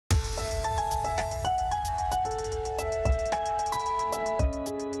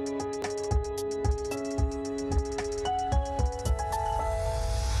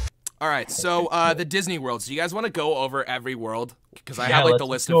All right, so the Disney worlds. Do you guys want to go over every world? Because I Yeah, have like let's the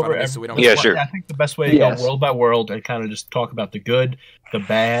list go in front over of me, so we don't. Yeah, sure. I think the best way to go Yes. world by world and kind of just talk about the good, the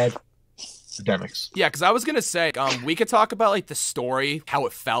bad, the demics. Yeah, because I was gonna say, we could talk about like the story, how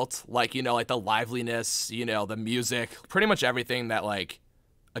it felt, like like the liveliness, the music, pretty much everything that like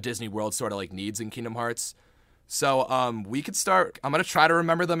a Disney World sort of like needs in Kingdom Hearts. So we could start. I'm gonna try to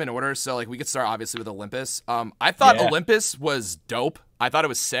remember them in order. So like we could start obviously with Olympus. I thought Yeah. Olympus was dope. I thought it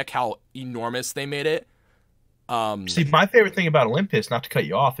was sick how enormous they made it. See, my favorite thing about Olympus, not to cut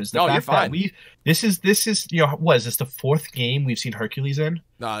you off, is the No, you're fact fine. that this is what is this the fourth game we've seen Hercules in?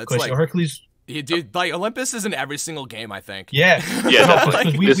 No, it's Because like Hercules, dude, like Olympus is in every single game. I think. yeah, Yeah, No,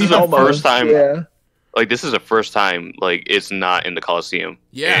 definitely. because This is the Almost, first time. Yeah. Like, this is the first time, like, it's not in the Coliseum.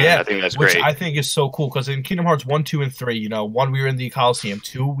 Yeah. And Yeah, I think that's which great. I think is so cool because in Kingdom Hearts 1, 2, and 3, 1 we were in the Coliseum,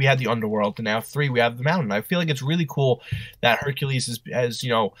 2 we had the Underworld, and now 3 we have the Mountain. I feel like it's really cool that Hercules is as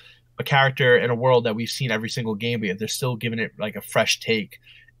a character in a world that we've seen every single game, but they're still giving it like a fresh take.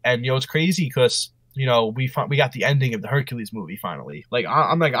 And it's crazy because we got the ending of the Hercules movie finally. Like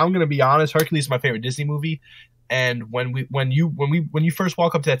I'm gonna be honest, Hercules is my favorite Disney movie. And when you first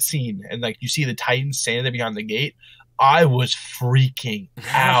walk up to that scene and like you see the Titans standing there behind the gate, I was freaking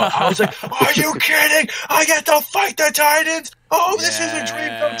out. I was like, "Are you kidding? I get to fight the Titans! Oh, this is a dream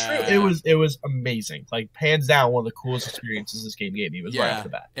come true!" It was amazing. Like hands down, one of the coolest experiences this game gave me was right off the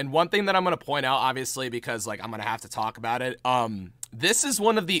bat. And one thing that I'm gonna point out, obviously, because like I'm gonna have to talk about it. This is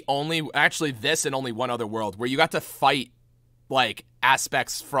one of the only, actually, this and only one other world where you got to fight like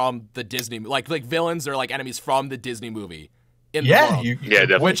aspects from the Disney, like villains or like enemies from the Disney movie. In the world. Yeah,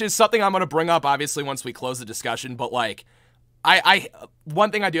 definitely. Which is something I'm going to bring up, obviously, once we close the discussion. But like, I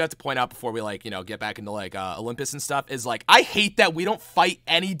one thing I do have to point out before we like get back into like Olympus and stuff is like I hate that we don't fight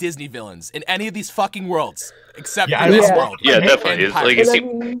any Disney villains in any of these fucking worlds except Yeah, for this yeah. world. Yeah, And definitely. It's like, Pirates. And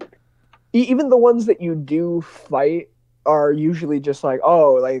I mean, even the ones that you do fight are usually just like,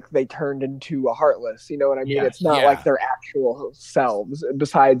 oh, like they turned into a Heartless. You know what I mean? Yeah, It's not yeah. like their actual selves.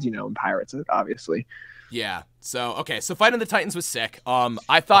 Besides, in Pirates, obviously. Yeah. So okay. So fighting the Titans was sick.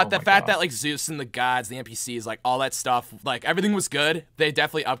 I thought Oh the my fact God. that like Zeus and the gods, the NPCs, like all that stuff, like everything was good. They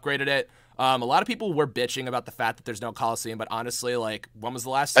definitely upgraded it. A lot of people were bitching about the fact that there's no Coliseum, but honestly, like when was the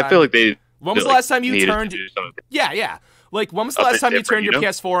last time? I feel like they. When was the like, last time you needed to turned? do something. Yeah. Like, when was the Something last time you different, turned your you know?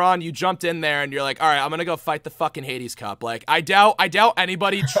 PS4 on, you jumped in there, and you're like, all right, I'm gonna go fight the fucking Hades Cup. Like, I doubt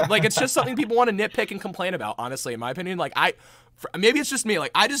anybody, like, it's just something people want to nitpick and complain about, honestly, in my opinion. Like, maybe it's just me.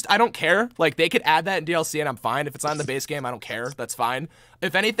 Like, I don't care. Like, they could add that in DLC, and I'm fine. If it's not in the base game, I don't care. That's fine.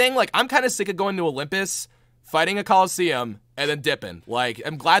 If anything, like, I'm kind of sick of going to Olympus, fighting a Coliseum, and then dipping. Like,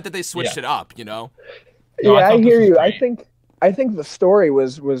 I'm glad that they switched it up, No, Yeah, I thought this hear was you. great. I think the story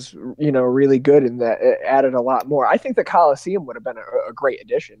was really good in that it added a lot more. I think the Coliseum would have been a great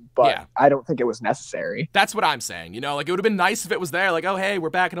addition, but Yeah. I don't think it was necessary. That's what I'm saying. Like, it would have been nice if it was there. Like, oh, hey,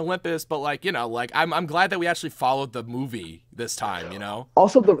 we're back in Olympus. But, like, like, I'm glad that we actually followed the movie this time,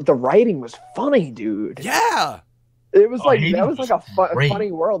 Also, the writing was funny, dude. Yeah. It was Oh, like Hades that was like a great.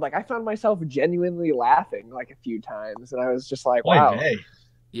 funny world. Like I found myself genuinely laughing like a few times, and I was just like, Boy, wow. hey.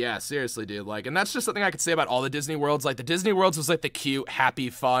 Yeah, seriously, dude. Like, and that's just something I could say about all the Disney worlds. Like, the Disney worlds was like the cute, happy,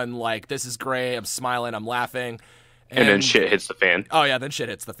 fun, like, this is great, I'm smiling, I'm laughing. And then shit hits the fan. Oh, yeah, then shit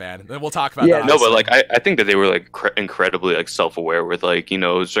hits the fan. Then we'll talk about Yeah. that. No, but obviously. like I think that they were like incredibly like self-aware with like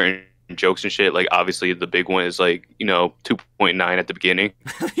certain jokes and shit. Like obviously the big one is like 2.9 at the beginning.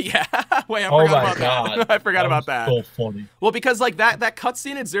 yeah. Wait, I Oh forgot my about God. that. I forgot about was that. So funny. Well, because like that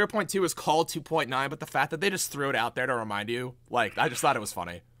cutscene at 0.2 is called 2.9, but the fact that they just threw it out there to remind you, like, I just thought it was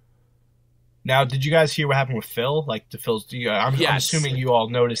funny. Now, did you guys hear what happened with Phil? Like, I'm Yes. assuming you all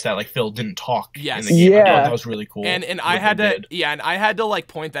noticed that like Phil didn't talk. Yes. In the game. I Yeah. thought that was really cool. And I what had they to did. and I had to like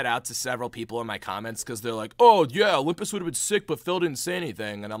point that out to several people in my comments because they're like, oh yeah, Olympus would have been sick, but Phil didn't say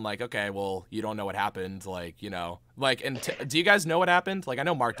anything, and I'm like, okay, well, you don't know what happened, like, like, and do you guys know what happened? Like, I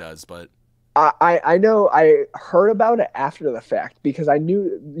know Mark does, but I know I heard about it after the fact because I knew,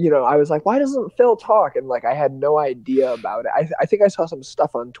 I was like, why doesn't Phil talk? And like, I had no idea about it. I think I saw some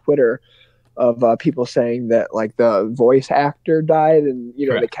stuff on Twitter of people saying that like the voice actor died and, they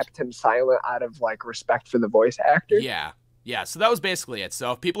Correct. kept him silent out of like respect for the voice actor. yeah, so that was basically it.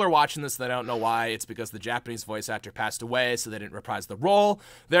 So if people are watching this and they don't know why, it's because the Japanese voice actor passed away, so they didn't reprise the role.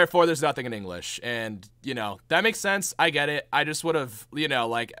 Therefore, there's nothing in English, and that makes sense. I get it. I just would have,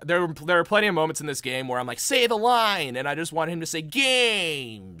 like there are plenty of moments in this game where I'm like, say the line, and I just want him to say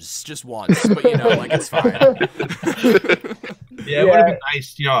games just once, but like it's fine. Yeah, it would have been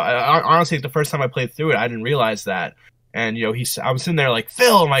nice. Honestly, the first time I played through it, I didn't realize that And I was sitting there like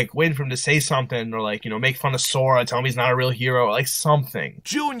Phil, like waiting for him to say something or like make fun of Sora, tell him he's not a real hero, or like something.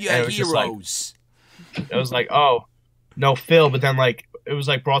 Junior heroes. It was like, oh no, Phil. But then like it was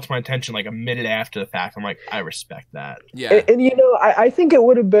like brought to my attention like a minute after the fact. I'm like, I respect that. Yeah. And I think it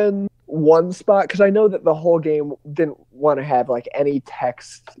would have been one spot, because I know that the whole game didn't want to have like any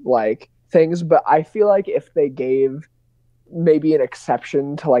text like things, but I feel like if they gave maybe an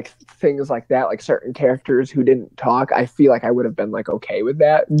exception to like things like that, like certain characters who didn't talk, I feel like I would have been like okay with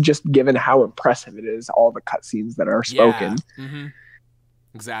that, just given how impressive it is, all the cutscenes that are spoken. Yeah. Mm-hmm.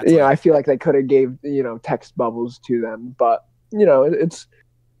 Exactly. I feel like they could have gave text bubbles to them, but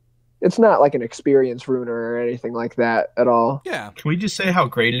it's not like an experience ruiner or anything like that at all. Yeah. Can we just say how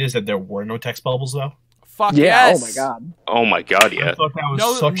great it is that there were no text bubbles though? Fuck yeah. yes. Oh my god. Oh my god, yeah. I thought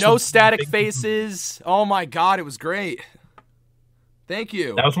that was No static faces. Oh my god, it was great. Thank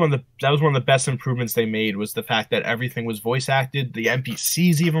you. That was one of the best improvements they made, was the fact that everything was voice acted. The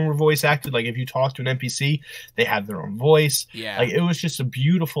NPCs even were voice acted. Like if you talk to an NPC, they had their own voice. Yeah. Like it was just it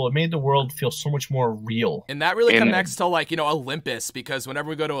made the world feel so much more real. And that really connects to like, Olympus, because whenever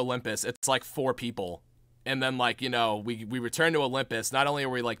we go to Olympus, it's like 4 people. And then like, we return to Olympus. Not only are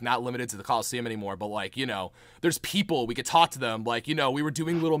we like not limited to the Coliseum anymore, but like, there's people, we could talk to them. Like, we were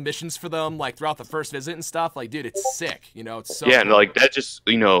doing little missions for them like throughout the first visit and stuff. Like, dude, it's sick. It's so yeah, cool. and like that just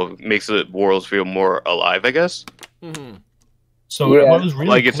makes the worlds feel more alive, I guess. Mm-hmm. So Yeah. what was really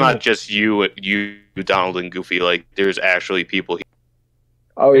Like it's cool- not just you, Donald and Goofy. Like there's actually people here.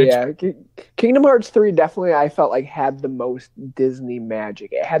 Oh It's- yeah, Kingdom Hearts 3 definitely I felt like had the most Disney magic.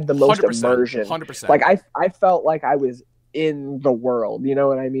 It had the most 100%, immersion. 100%. Like I felt like I was in the world. You know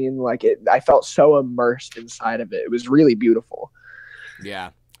what I mean? Like I felt so immersed inside of it. It was really beautiful.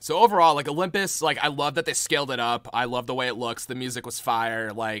 Yeah. So overall, like Olympus, like I love that they scaled it up. I love the way it looks. The music was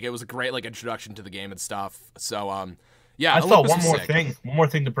fire. Like it was a great like introduction to the game and stuff. So yeah. I thought Olympus was sick. one more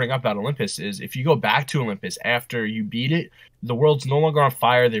thing to bring up about Olympus is if you go back to Olympus after you beat it, the world's no longer on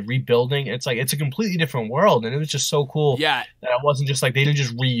fire. They're rebuilding. It's like it's a completely different world, and it was just so cool. Yeah. That it wasn't just like they didn't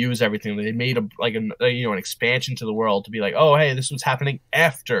just reuse everything. They made an expansion to the world to be like, oh hey, this was happening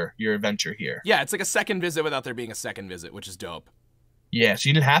after your adventure here. Yeah, it's like a second visit without there being a second visit, which is dope. Yeah, so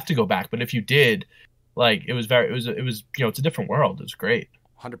you didn't have to go back, but if you did, like it was it's a different world. It was great.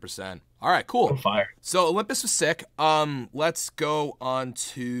 100%. All right, cool. On fire. So Olympus was sick. Let's go on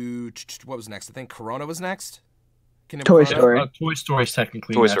to what was next? I think Corona was next. Toy Story. Toy Story is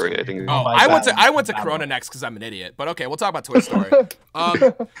technically Toy next. Story, I think. Oh, I went to Corona next because I'm an idiot. But okay, we'll talk about Toy Story. I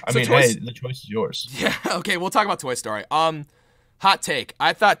so mean, hey, the choice is yours. Yeah, okay, we'll talk about Toy Story. Hot take.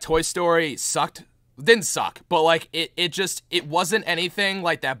 I thought Toy Story sucked. Didn't suck, but like it wasn't anything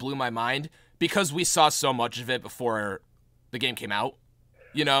like that blew my mind because we saw so much of it before the game came out.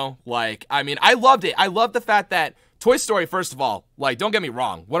 Like I mean, I loved it. I loved the fact that Toy Story, first of all, like don't get me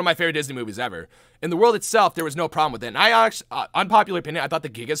wrong, one of my favorite Disney movies ever. In the world itself, there was no problem with it. And I actually, unpopular opinion, I thought the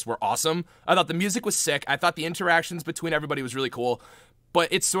Gigas were awesome. I thought the music was sick. I thought the interactions between everybody was really cool. But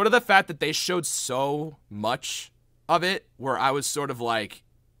it's sort of the fact that they showed so much of it where I was sort of like,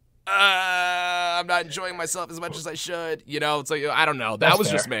 I'm not enjoying myself as much as I should. It's like, I don't know. That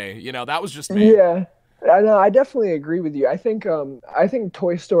was just me. That was just me. Yeah. I know. I definitely agree with you. I think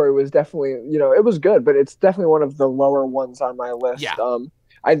Toy Story was definitely, it was good, but it's definitely one of the lower ones on my list. Yeah.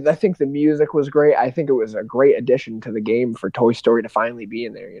 I think the music was great. I think it was a great addition to the game for Toy Story to finally be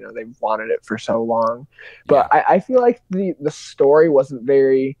in there. They've wanted it for so long. But Yeah. I feel like the story wasn't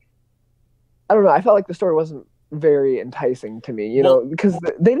very, I don't know, I felt like the story wasn't very enticing to me, because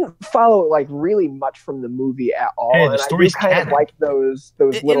they didn't follow like really much from the movie at all. Hey, the and story's I do kind canon. of like those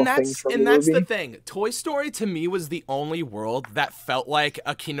little things from And the that's movie. the thing. Toy Story to me was the only world that felt like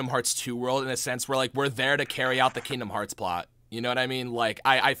a Kingdom Hearts 2 world in a sense where like we're there to carry out the Kingdom Hearts plot. You know what I mean? Like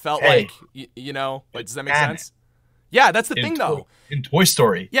I felt Hey. like like does that make canon. sense? Yeah, that's the thing though. In Toy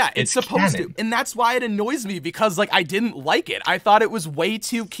Story. Yeah, it's supposed canon. to. And that's why it annoys me because like I didn't like it. I thought it was way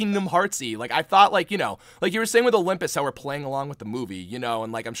too Kingdom Heartsy. Like I thought like, like you were saying with Olympus how we're playing along with the movie,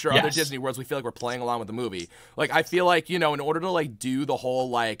 and like I'm sure other Yes. Disney worlds we feel like we're playing along with the movie. Like I feel like, in order to like do the whole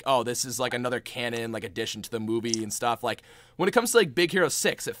like, oh, this is like another canon like addition to the movie and stuff, like when it comes to like Big Hero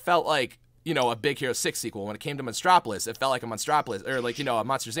 6, it felt like a Big Hero 6 sequel. When it came to Monstropolis, it felt like a Monstropolis, or like, a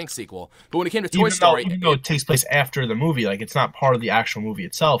Monsters Inc. sequel. But when it came to Toy Story... Even though it takes place after the movie, like, it's not part of the actual movie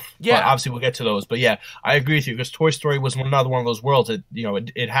itself. Yeah. But obviously, we'll get to those. But yeah, I agree with you, because Toy Story was another one of those worlds that,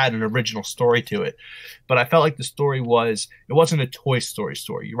 it had an original story to it. But I felt like the story it wasn't a Toy Story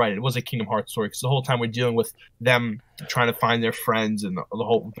story. You're right, it was a Kingdom Hearts story, because the whole time we're dealing with them trying to find their friends and the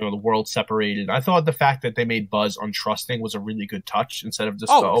whole the world separated. I thought the fact that they made Buzz untrusting was a really good touch instead of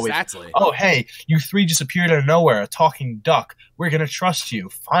just always, exactly. oh hey, you three just appeared out of nowhere, a talking duck. We're gonna trust you.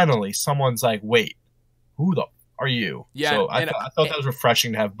 Finally, someone's like, wait, who the are you? Yeah, so I thought that was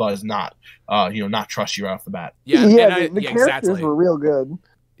refreshing to have Buzz not not trust you right off the bat. Yeah, the characters were real good.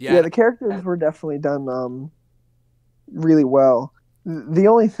 Yeah, the characters were definitely done really well. The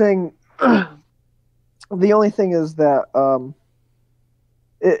only thing is that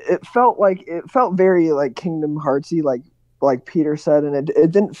it felt very like Kingdom Heartsy, like Peter said, and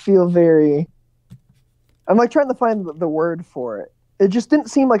it didn't feel very. I'm like trying to find the word for it. It just didn't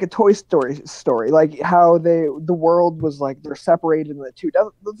seem like a Toy Story, like how the world was like they're separated in the two.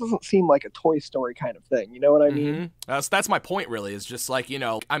 That doesn't seem like a Toy Story kind of thing. You know what I mean? That's my point. Really, is just like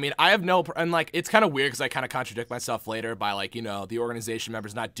I mean, I have no and like it's kind of weird because I kind of contradict myself later by like the organization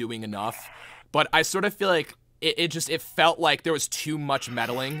members not doing enough, but I sort of feel like it felt like there was too much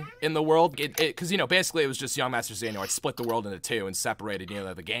meddling in the world. Because basically it was just Young Master Xehanort split the world into two and separated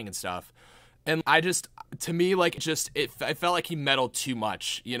the gang and stuff. And to me, like, it felt like he meddled too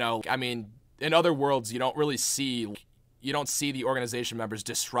much, I mean, in other worlds, you don't see the organization members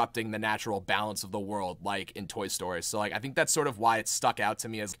disrupting the natural balance of the world, like in Toy Story. So, like, I think that's sort of why it stuck out to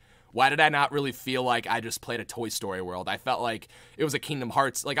me as, why did I not really feel like I just played a Toy Story world? I felt like it was a Kingdom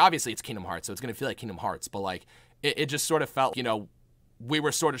Hearts, like, obviously it's Kingdom Hearts, so it's going to feel like Kingdom Hearts, but, like, it just sort of felt, we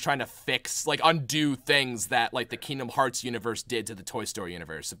were sort of trying to fix, like, undo things that, like, the Kingdom Hearts universe did to the Toy Story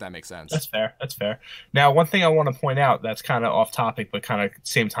universe, if that makes sense. That's fair. Now, one thing I want to point out that's kind of off topic, but kind of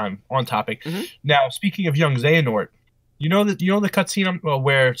same time on topic. Now, speaking of Young Xehanort, the cutscene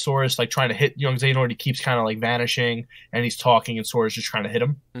where Sora's, like, trying to hit Young Xehanort, he keeps kind of, like, vanishing, and he's talking, and Sora's just trying to hit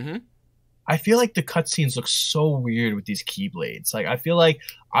him? I feel like the cutscenes look so weird with these Keyblades. Like, I feel like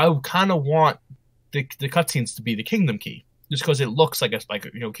I kind of want the cutscenes to be the Kingdom Key. Just because it looks like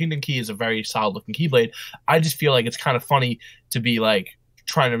Kingdom Key is a very solid looking Keyblade. I just feel like it's kind of funny to be like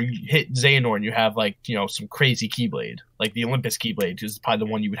trying to hit Xehanort and you have like some crazy Keyblade, like the Olympus Keyblade, which is probably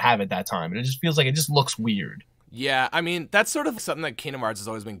the one you would have at that time, and it just feels like it just looks weird. Yeah, I mean that's sort of something that Kingdom Hearts has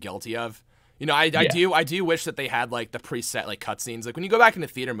always been guilty of. I do wish that they had like the preset like cutscenes. Like when you go back into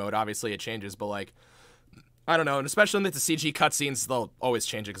theater mode, obviously it changes, but like I don't know, and especially in the CG cutscenes, they'll always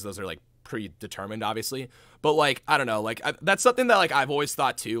change it because those are like predetermined, obviously. But like I don't know, like that's something that like I've always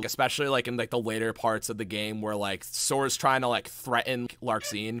thought too, especially like in like the later parts of the game where like Sora's trying to like threaten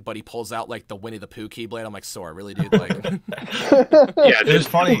Larxene, but he pulls out like the Winnie the Pooh Keyblade. I'm like, Sora, really, dude? Like, yeah, it was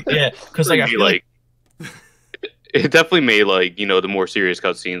funny, yeah, because like I feel like it definitely made like the more serious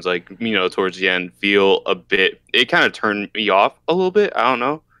cutscenes like towards the end feel a bit. It kind of turned me off a little bit. I don't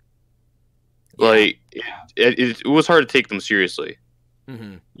know, like it was hard to take them seriously.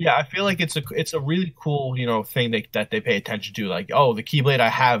 Yeah, I feel like it's a really cool thing that they pay attention to. Like, oh, the Keyblade I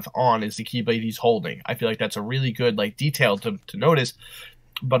have on is the Keyblade he's holding. I feel like that's a really good like detail to notice.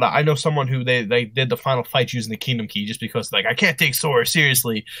 But I know someone who they did the final fight using the Kingdom Key just because like I can't take Sora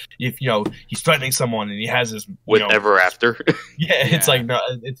seriously if he's threatening someone and he has his with Ever After. Yeah, it's like no,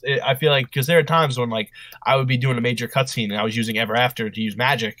 I feel like because there are times when like I would be doing a major cutscene and I was using Ever After to use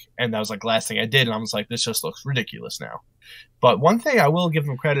magic, and that was like the last thing I did, and I was like, this just looks ridiculous now. But one thing I will give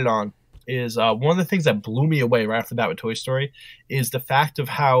them credit on is one of the things that blew me away right off the bat with Toy Story is the fact of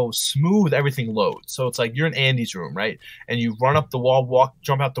how smooth everything loads. So it's like you're in Andy's room, right? And you run up the wall,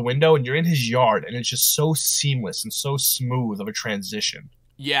 jump out the window, and you're in his yard, and it's just so seamless and so smooth of a transition.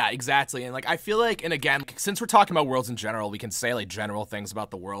 Yeah, exactly. And like I feel like, and again, since we're talking about worlds in general, we can say like general things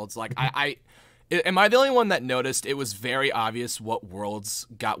about the worlds. Like am I the only one that noticed it was very obvious what worlds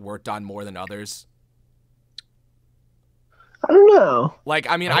got worked on more than others? I don't know. Like,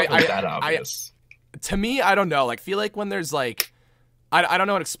 I mean, that obvious. To me, I don't know. Like, feel like when there's like, I don't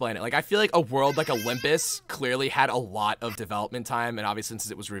know how to explain it. Like, I feel like a world like Olympus clearly had a lot of development time, and obviously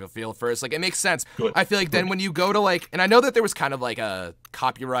since it was revealed first, like it makes sense. Good. I feel like then when you go to like, and I know that there was kind of like a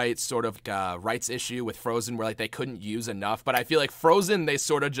copyright sort of rights issue with Frozen where like they couldn't use enough, but I feel like Frozen they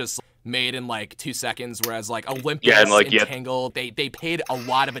sort of just made in like 2 seconds, whereas like Olympus and Tangled, they paid a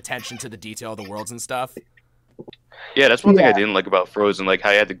lot of attention to the detail of the worlds and stuff. Yeah, that's one thing I didn't like about Frozen, like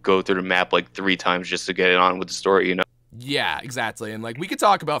how I had to go through the map like 3 times just to get it on with the story, Yeah, exactly. And like we could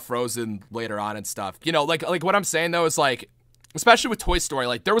talk about Frozen later on and stuff. Like what I'm saying though is like, especially with Toy Story,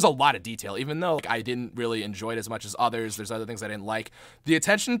 like there was a lot of detail. Even though like, I didn't really enjoy it as much as others, there's other things I didn't like. The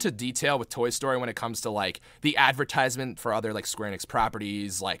attention to detail with Toy Story when it comes to like the advertisement for other like Square Enix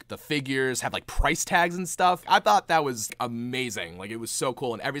properties, like the figures have like price tags and stuff. I thought that was amazing. Like it was so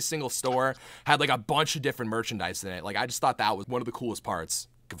cool, and every single store had like a bunch of different merchandise in it. Like I just thought that was one of the coolest parts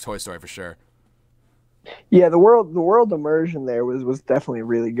of Toy Story for sure. Yeah, the world immersion there was definitely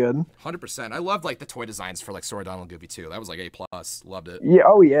really good. 100%. I loved like the toy designs for like Sora, Donald, and Goofy too. That was like A+. Loved it. Yeah,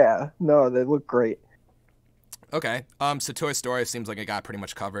 oh yeah. No, they look great. Okay. So Toy Story seems like it got pretty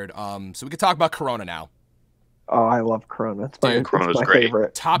much covered. So we could talk about Corona now. Oh, I love Corona. It's my, Dude, it's Corona's my great.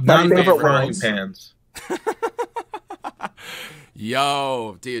 favorite. Top My 3 favorite favorite frying worlds. pans.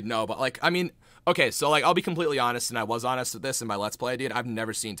 Yo, dude, no, but like, I mean, okay, so like, I'll be completely honest, and I was honest with this in my Let's Play, dude. I've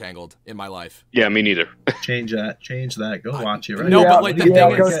never seen Tangled in my life. Yeah, me neither. Change that. Go watch it. Right? No, Yeah, but like the yeah,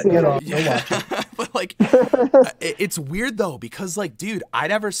 thing go is, see it. Go watch it. but like, it's weird though because like, dude, I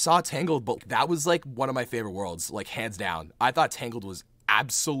never saw Tangled, but that was like one of my favorite worlds, like hands down. I thought Tangled was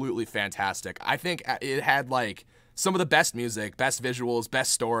absolutely fantastic. I think it had like some of the best music, best visuals,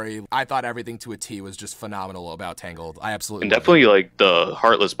 best story. I thought everything to a T was just phenomenal about Tangled. I absolutely And loved it. definitely like the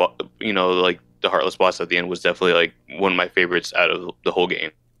heartless, like the heartless boss at the end was definitely like one of my favorites out of the whole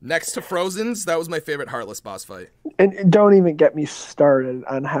game. Next to Frozen's, that was my favorite Heartless boss fight. And don't even get me started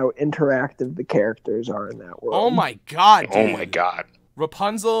on how interactive the characters are in that world. Oh my god, dude. Oh my god.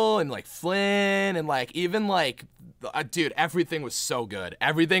 Rapunzel and like Flynn and like even like dude, everything was so good.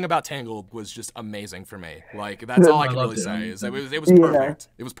 Everything about Tangled was just amazing for me. Like that's all I can really loved it. say. Is it was Yeah. perfect.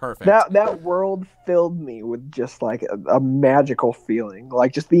 It was perfect. That world filled me with just like a magical feeling.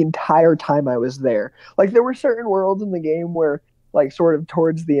 Like just the entire time I was there. Like there were certain worlds in the game where like sort of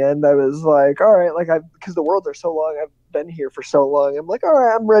towards the end I was like, all right, like because the worlds are so long, I've been here for so long. I'm like, all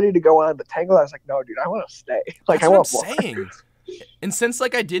right, I'm ready to go on. But Tangled, I was like, no, dude, I want to stay. Like That's I what want I'm more. saying. And since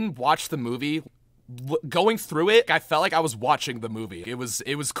like I didn't watch the movie, going through it, I felt like I was watching the movie. It was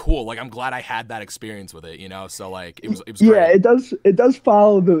cool. Like I'm glad I had that experience with it, you know? So like it was Yeah, great. it does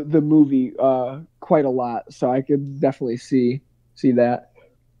follow the movie quite a lot, so I could definitely see that.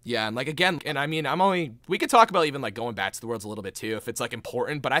 Yeah, and like again, and I mean, we could talk about even like going back to the worlds a little bit too if it's like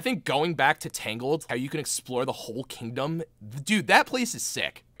important, but I think going back to Tangled, how you can explore the whole kingdom, dude, that place is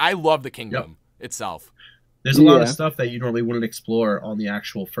sick. I love the kingdom itself. There's a lot of Yeah. stuff that you normally wouldn't explore on the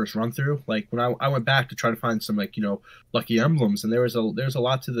actual first run through. Like when I went back to try to find some like lucky emblems, and there's a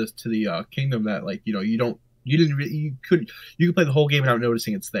lot to the kingdom that like you could play the whole game without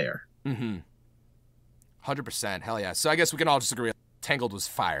noticing it's there. 100%. Hell yeah. So I guess we can all just agree Tangled was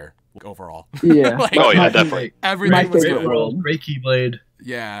fire overall. Yeah. Like, Oh yeah, my- definitely. everything my was favorite good. world. Great Keyblade.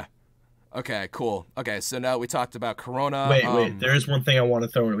 Yeah. Okay, cool. Okay, so now we talked about Corona. Wait. There is one thing I want to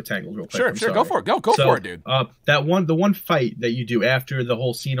throw into Tangled real quick. Sure, I'm go sorry. for it. Go So, for it, dude. The one fight that you do after the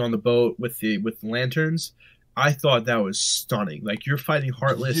whole scene on the boat with the lanterns, I thought that was stunning. Like you're fighting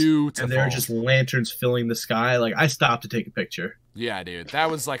Heartless, Beautiful. and there are just lanterns filling the sky. Like I stopped to take a picture. Yeah, dude, that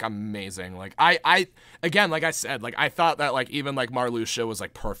was like amazing. Like I again, like I said, like I thought that like even like Marluxia was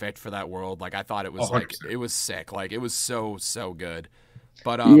like perfect for that world. Like I thought it was like 100%. it was sick. Like it was so good.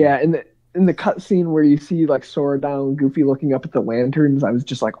 But Yeah, in the cutscene where you see like Sora down, Goofy looking up at the lanterns, I was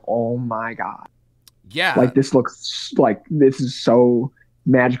just like, oh my god, yeah, like this looks like this is so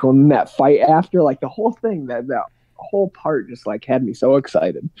magical. And that fight after, like the whole thing, that whole part just like had me so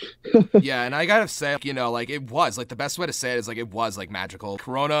excited. yeah, and I gotta say, you know, like it was like the best way to say it is like it was like magical.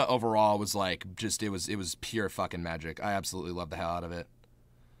 Corona overall was like just it was pure fucking magic. I absolutely loved the hell out of it.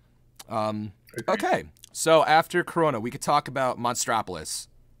 Okay, so after Corona, we could talk about Monstropolis.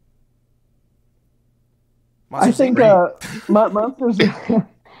 I think Inc. Monsters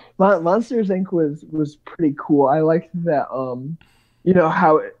Monsters Inc. was pretty cool. I liked that.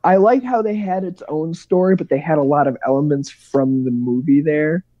 I liked how they had its own story, but they had a lot of elements from the movie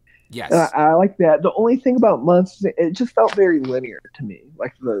there. Yes. I like that. The only thing about Monsters, it just felt very linear to me,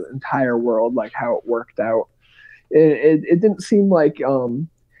 like the entire world, like how it worked out. It didn't seem like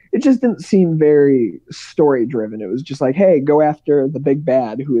it just didn't seem very story driven. It was just like, hey, go after the big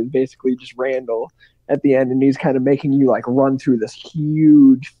bad, who is basically just Randall at the end, and he's kind of making you like run through this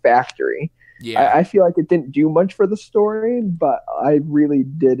huge factory. Yeah. I feel like it didn't do much for the story, but I really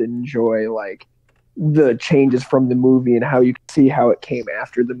did enjoy like the changes from the movie and how you can see how it came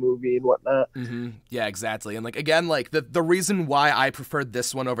after the movie and whatnot. Yeah, exactly. And like again, like the reason why I preferred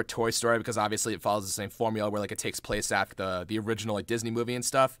this one over Toy Story, because obviously it follows the same formula where like it takes place after the original like Disney movie and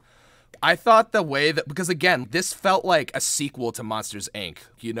stuff. I thought the way that, because again, this felt like a sequel to Monsters Inc.,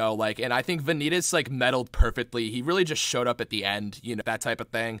 you know, like, and I think Vanitas like meddled perfectly. He really just showed up at the end, you know, that type of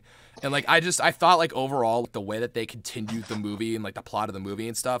thing. And like, I thought like overall the way that they continued the movie and like the plot of the movie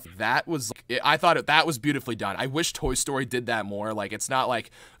and stuff, that was, I thought that was beautifully done. I wish Toy Story did that more. Like, it's not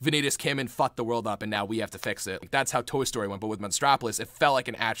like Vanitas came and fucked the world up and now we have to fix it. Like, that's how Toy Story went. But with Monstropolis, it felt like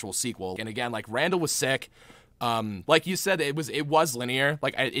an actual sequel. And again, like Randall was sick. Like you said, it was linear.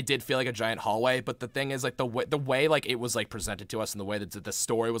 Like it did feel like a giant hallway, but the thing is, like the way like it was like presented to us and the way that the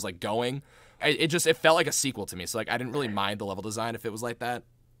story was like going, it felt like a sequel to me. So like I didn't really mind the level design if it was like that.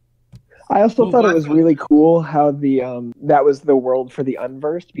 I also thought it was really cool how that was the world for the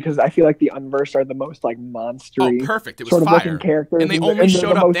Unversed, because I feel like the Unversed are the most like monstery, perfect. It was sort of fire. looking characters, And they only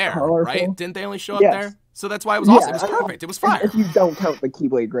showed the up most there, colorful. right? Didn't they only show up there? So that's why it was awesome. It was perfect. It was fire. If you don't count the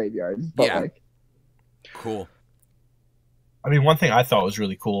Keyblade Graveyard, but like. Cool. I mean, one thing I thought was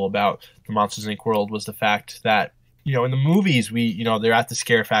really cool about the Monsters Inc. world was the fact that, you know, in the movies, they're at the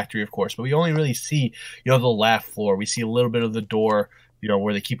Scare Factory, of course, but we only really see, the laugh floor. We see a little bit of the door,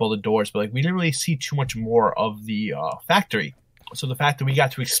 where they keep all the doors, but like we didn't really see too much more of the factory. So the fact that we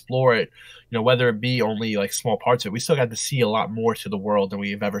got to explore it, whether it be only like small parts of it, we still got to see a lot more to the world than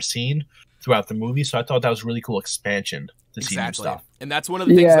we've ever seen throughout the movie. So I thought that was really cool expansion to see new stuff. And that's one of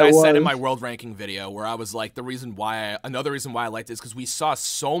the things that I said in my world ranking video, where I was like, another reason why I liked it is because we saw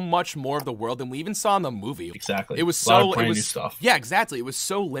so much more of the world than we even saw in the movie. Exactly. It was new stuff. Yeah, exactly. It was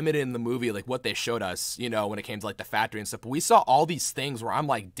so limited in the movie, like what they showed us, when it came to like the factory and stuff. But we saw all these things where I'm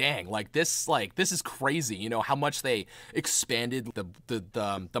like, dang, this is crazy. How much they expanded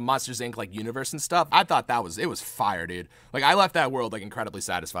the Monsters Inc. like universe and stuff. I thought it was fire, dude. Like I left that world like incredibly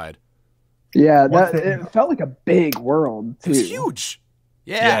satisfied. Yeah, it felt like a big world too. It was huge.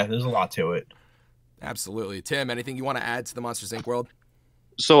 Yeah, there's a lot to it. Absolutely. Tim, anything you want to add to the Monsters Inc. world?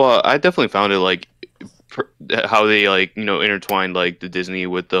 So I definitely found it like how they like intertwined like the Disney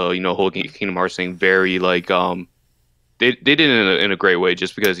with the whole Kingdom Hearts thing very like they did it in a great way,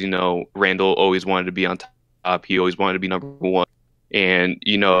 just because Randall always wanted to be on top, he always wanted to be number one, and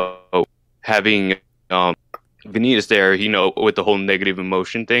having Vanitas there, with the whole negative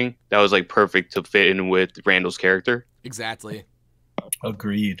emotion thing, that was like perfect to fit in with Randall's character. Exactly.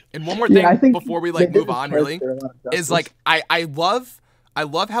 Agreed. And one more thing before we like move on, really, is like I love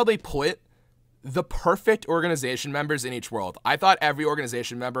how they put the perfect organization members in each world. I thought every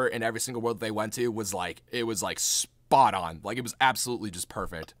organization member in every single world they went to was like spot on. Like it was absolutely just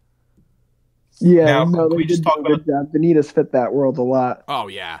perfect. Yeah, they did do a good job. Vanitas fit that world a lot. Oh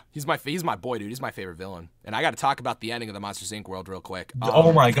yeah, he's my boy, dude. He's my favorite villain. And I got to talk about the ending of the Monsters Inc. world real quick.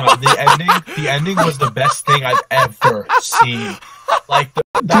 Oh my god, the ending was the best thing I've ever seen. Like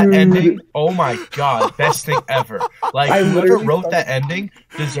that ending, oh my god, best thing ever. Like whoever wrote that ending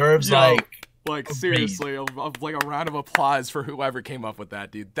deserves like seriously, like a round of applause for whoever came up with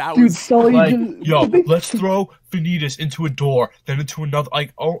that, dude. That was Sully let's throw Vanitas into a door, then into another.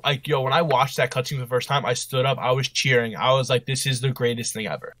 When I watched that cutscene the first time, I stood up, I was cheering. I was like, this is the greatest thing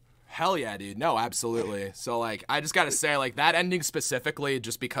ever. Hell yeah, dude. No, absolutely. So like, I just gotta say, like that ending specifically,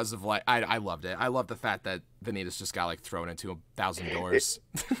 just because of like, I loved it. I love the fact that Vanitas just got like thrown into 1,000 doors.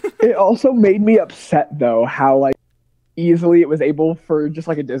 It also made me upset though, how like easily it was able for just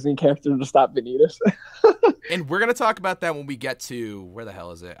like a Disney character to stop Vanitas. And we're gonna talk about that when we get to where the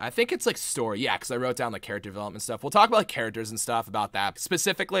hell is it? I think it's like story, yeah, because I wrote down like character development stuff. We'll talk about like characters and stuff about that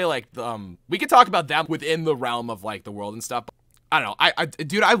specifically. Like, we could talk about them within the realm of like the world and stuff. I don't know.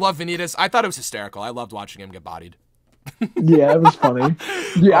 Dude, I love Vanitas. I thought it was hysterical. I loved watching him get bodied. Yeah, it was funny.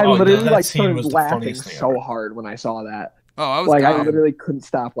 Yeah, I literally like started laughing so hard when I saw that. Oh, I was like, dying. I literally couldn't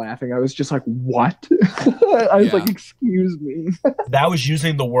stop laughing. I was just like, what? I was like, excuse me. That was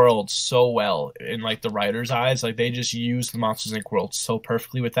using the world so well in like the writer's eyes. Like they just used the Monsters Inc. world so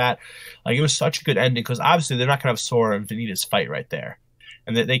perfectly with that. Like it was such a good ending, because obviously they're not gonna have Sora and Vanitas fight right there,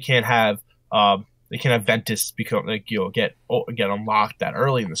 and that they can't have Ventus become get unlocked that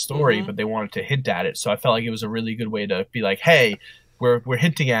early in the story, but they wanted to hint at it. So I felt like it was a really good way to be like, hey, we're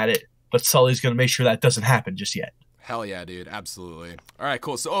hinting at it, but Sully's gonna make sure that doesn't happen just yet. Hell yeah, dude. Absolutely. All right,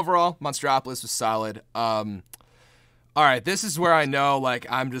 cool. So overall, Monstropolis was solid. All right, this is where I know, like,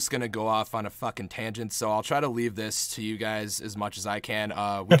 I'm just going to go off on a fucking tangent, so I'll try to leave this to you guys as much as I can.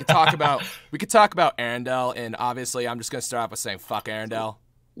 We could talk about Arendelle, and obviously I'm just going to start off with saying fuck Arendelle.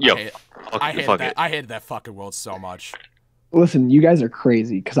 I hated that fucking world so much. Listen, you guys are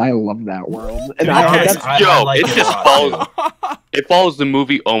crazy, because I love that world. And it follows the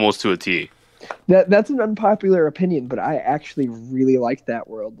movie almost to a T. That's an unpopular opinion, but I actually really like that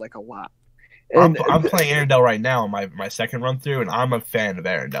world like a lot. And I'm playing Arendelle right now on my second run through, and I'm a fan of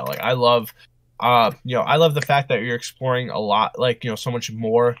Arendelle. Like I love the fact that you're exploring a lot, like so much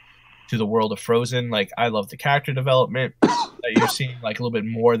more to the world of Frozen. Like I love the character development that you're seeing, like a little bit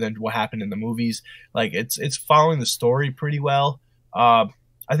more than what happened in the movies. Like it's following the story pretty well. I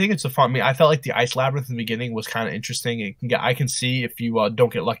I think it's a fun. I mean, I felt like the ice labyrinth in the beginning was kind of interesting. It can get, I can see if you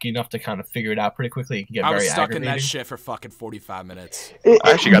don't get lucky enough to kind of figure it out pretty quickly, it can get I very was stuck in aggravating. that shit for fucking 45 minutes. I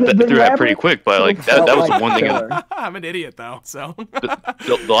actually got through that pretty quick, but like that was the one thing. I'm an idiot though, so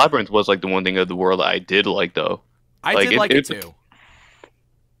The labyrinth was like the one thing of the world I did like though. I did like it too.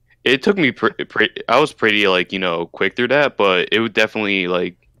 It took me I was pretty like quick through that, but it would definitely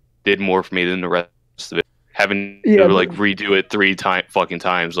like did more for me than the rest of it. Having to like redo it 3 fucking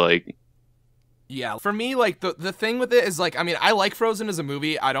times, like. Yeah, for me, like the thing with it is like, I mean, I like Frozen as a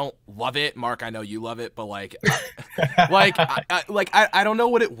movie. I don't love it, Mark. I know you love it, but like, I don't know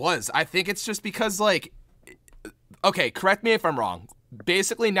what it was. I think it's just because like, okay, correct me if I'm wrong.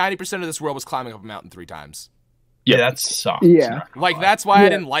 Basically, 90% of this world was climbing up a mountain 3 times. Yeah, that sucks. Yeah, like that's why I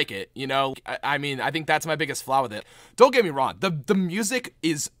didn't like it. You know, I mean, I think that's my biggest flaw with it. Don't get me wrong. The music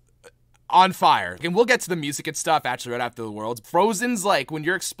is on fire, and we'll get to the music and stuff actually right after the worlds. Frozen's like when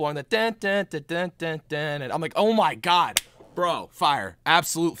you're exploring the dun dun dun dun dun dun, and I'm like, oh my god, bro, fire,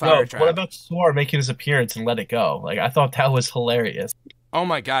 absolute fire trap. What about Sora making his appearance and Let It Go? Like I thought that was hilarious. Oh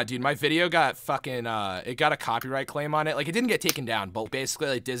my god, dude, my video got fucking it got a copyright claim on it. Like it didn't get taken down, but basically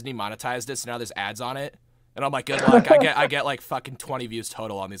like Disney monetized it, so now there's ads on it. And I'm like, good luck. I get like fucking 20 views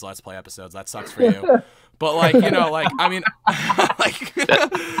total on these Let's Play episodes. That sucks for you. But like, like, I mean, like,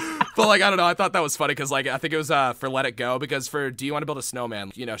 but like, I don't know. I thought that was funny because like, I think it was for Let It Go, because for Do You Want to Build a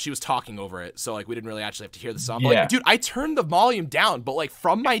Snowman, she was talking over it. So like, we didn't really actually have to hear the song. But, like, dude, I turned the volume down, but like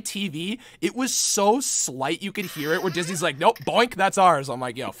from my TV, it was so slight you could hear it where Disney's like, nope, boink, that's ours. I'm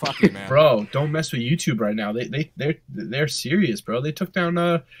like, yo, fuck you, man. Bro, don't mess with YouTube right now. They're serious, bro. They took down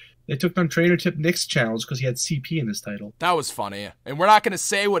Trainer Tip Nick's channels because he had CP in his title. That was funny. And we're not going to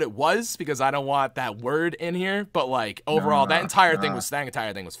say what it was because I don't want that word in here. But, like, overall, that entire thing was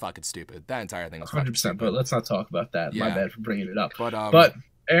fucking stupid. That entire thing was 100%, but let's not talk about that. Yeah. My bad for bringing it up. But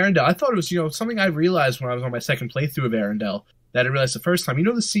Arendelle, I thought it was, something I realized when I was on my second playthrough of Arendelle that I realized the first time. You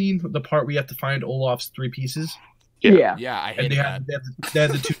know the scene, the part where you have to find Olaf's 3 pieces? Yeah, I hated that. They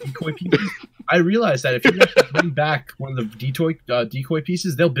had the 2 decoy pieces. I realized that if you actually bring back one of the decoy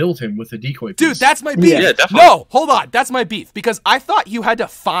pieces, they'll build him with a decoy piece. Dude, that's my beef. Yeah, definitely. No, hold on. That's my beef. Because I thought you had to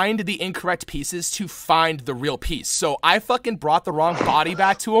find the incorrect pieces to find the real piece. So I fucking brought the wrong body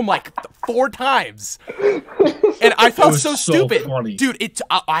back to him like 4 times. And I felt so stupid. Funny. Dude,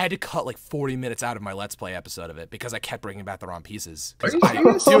 I had to cut like 40 minutes out of my Let's Play episode of it because I kept bringing back the wrong pieces. Dude,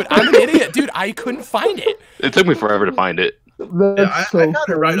 I'm an idiot. Dude, I couldn't find it. It took me forever to find it. I found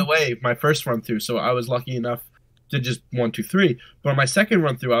it right away, my first run through, so I was lucky enough to just 1, 2, 3. But on my second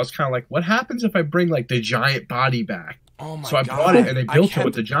run through, I was kind of like, what happens if I bring like the giant body back? Oh my so I God. brought it and they built it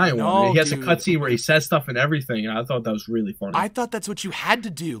with the giant one. And he has dude. a cutscene where he says stuff and everything, and I thought that was really funny. I thought that's what you had to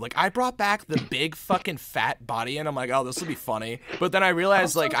do. Like, I brought back the big fucking fat body, and I'm like, oh, this will be funny. But then I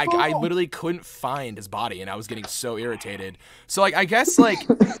realized, like, I literally couldn't find his body, and I was getting so irritated. So, like, I guess, like,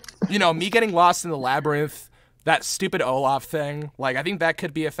 me getting lost in the labyrinth, that stupid Olaf thing, like, I think that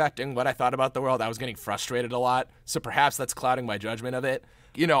could be affecting what I thought about the world. I was getting frustrated a lot, so perhaps that's clouding my judgment of it.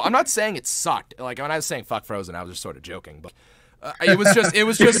 I'm not saying it sucked. Like, when I was saying fuck Frozen, I was just sort of joking, but it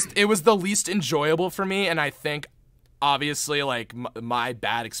was the least enjoyable for me, and I think, obviously, like, my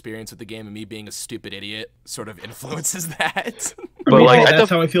bad experience with the game and me being a stupid idiot sort of influences that. But, like,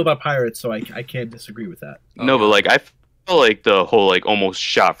 that's how I feel about Pirates, so I can't disagree with that. No, but, like, I feel like the whole, like, almost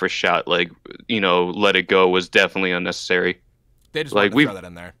shot for shot, like, Let It Go was definitely unnecessary. They just wanted to throw that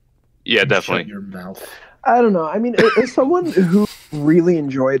in there. Yeah, definitely. Shut your mouth. I don't know. I mean, as someone who really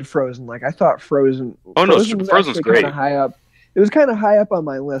enjoyed Frozen, like, I thought Frozen's great. High up. It was kind of high up on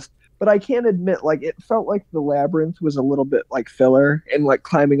my list, but I can't admit, like, it felt like the labyrinth was a little bit like filler, and like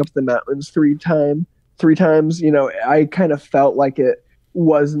climbing up the mountains three times. I kind of felt like it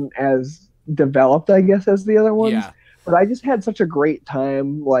wasn't as developed, I guess, as the other ones. Yeah. But I just had such a great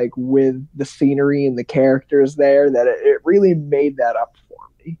time, like, with the scenery and the characters there, that it really made that up for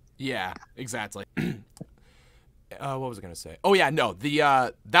me. Yeah, exactly. What was I gonna say? Oh yeah, no.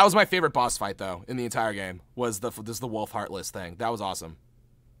 That was my favorite boss fight though in the entire game. Was the Wolf Heartless thing. That was awesome.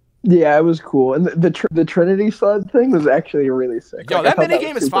 Yeah, it was cool, and the Trinity Sled thing was actually really sick. Yo, that mini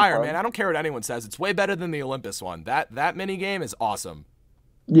game is fire, man. I don't care what anyone says. It's way better than the Olympus one. That mini game is awesome.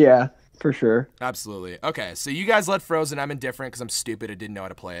 Yeah, for sure. Absolutely. Okay, so you guys let Frozen. I'm indifferent because I'm stupid and didn't know how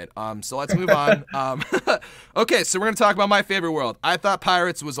to play it. So let's move on. Okay, so we're gonna talk about my favorite world. I thought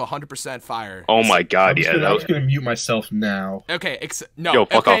Pirates was 100% fire. Oh my God, yeah. I was gonna mute myself now. Okay, no. Yo,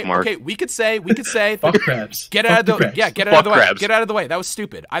 fuck off, Mark. Okay, we could say. Fuck crabs. Get out of the way. Yeah, get out of the way. Get out of the way. That was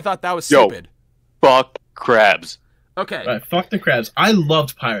stupid. I thought that was stupid. Fuck crabs. Okay. Right, fuck the crabs. I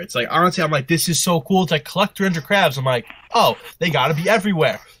loved pirates. Like, honestly, I'm like, this is so cool. It's like, collect 300 crabs. I'm like, oh, they gotta be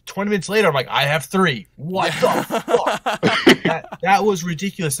everywhere. 20 minutes later, I'm like, I have 3. What the fuck? That was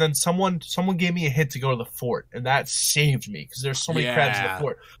ridiculous. Then someone gave me a hint to go to the fort, and that saved me because there's so many crabs in the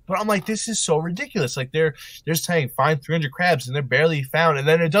fort. But I'm like, this is so ridiculous. Like, they're saying find 300 crabs, and they're barely found. And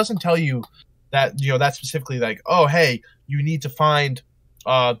then it doesn't tell you that, that specifically, like, oh, hey, you need to find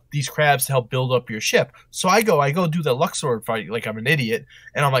these crabs to help build up your ship. So I go do the Luxord fight like I'm an idiot,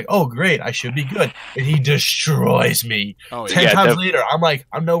 and I'm like, oh great, I should be good. And he destroys me. 10 times later, I'm like,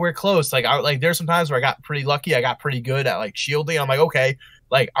 I'm nowhere close. Like there's some times where I got pretty lucky, I got pretty good at like shielding. I'm like, okay,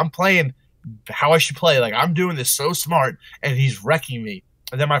 like I'm playing how I should play. Like I'm doing this so smart, and he's wrecking me.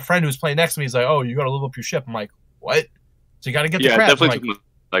 And then my friend who's playing next to me is like, oh, you gotta level up your ship. I'm like, what? So you gotta get the crabs. Definitely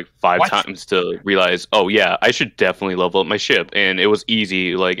like 5 times to realize, oh yeah, I should definitely level up my ship, and it was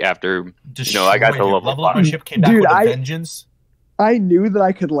easy. Like after I got to level up my ship, came back with a vengeance. I knew that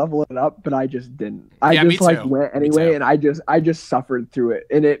I could level it up, but I just didn't. I just like went anyway, and I just suffered through it,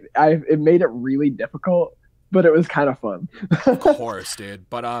 and it made it really difficult, but it was kind of fun. Of course, dude.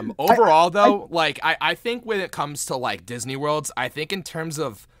 But overall though, I think when it comes to like Disney Worlds, I think in terms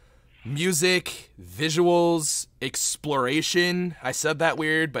of music, visuals, exploration. I said that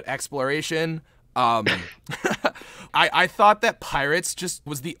weird, but exploration. I thought that Pirates just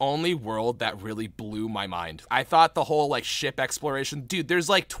was the only world that really blew my mind. I thought the whole like ship exploration, dude, there's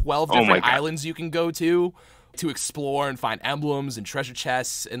like 12 different islands you can go to explore and find emblems and treasure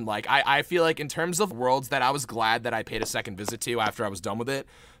chests. And like, I feel like in terms of worlds that I was glad that I paid a second visit to after I was done with it,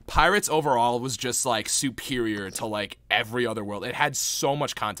 Pirates overall was just like superior to like every other world. It had so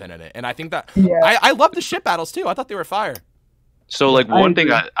much content in it, and I think that I love the ship battles too. I thought they were fire. So like one thing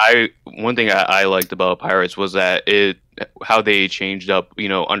I liked about Pirates was that how they changed up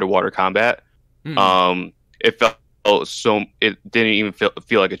underwater combat. It felt so it didn't even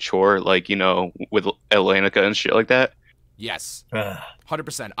feel like a chore, like with Atlantica and shit like that. Yes,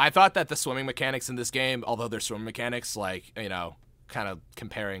 100%. I thought that the swimming mechanics in this game, although they're swimming mechanics, like kind of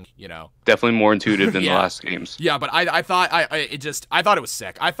comparing, definitely more intuitive than the last games. Yeah, but I thought I thought it was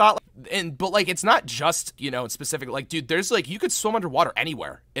sick. I thought, but like it's not just specific. Like, dude, there's like you could swim underwater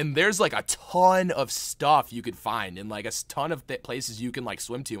anywhere, and there's like a ton of stuff you could find, and like a ton of places you can like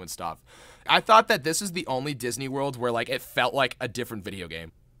swim to and stuff. I thought that this is the only Disney World where like it felt like a different video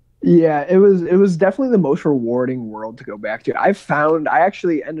game. Yeah, it was definitely the most rewarding world to go back to. I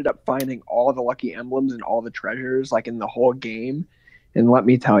actually ended up finding all the lucky emblems and all the treasures like in the whole game. And let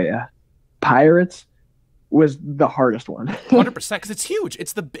me tell you, Pirates was the hardest one. 100%, because it's huge.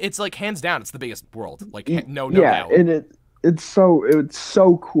 It's like hands down, it's the biggest world. Like no doubt. And it's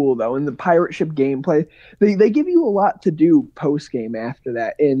so cool though. And the pirate ship gameplay, they give you a lot to do post game after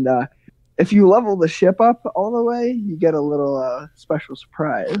that. And if you level the ship up all the way, you get a little special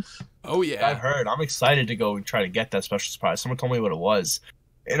surprise. Oh yeah, I've heard. I'm excited to go and try to get that special surprise. Someone told me what it was,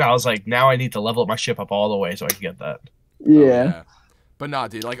 and I was like, now I need to level up my ship up all the way so I can get that. Yeah. But nah,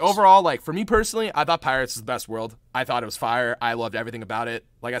 dude, like overall, like for me personally, I thought Pirates was the best world. I thought it was fire. I loved everything about it.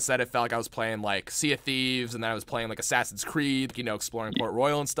 Like I said, it felt like I was playing like Sea of Thieves, and then I was playing like Assassin's Creed, exploring Port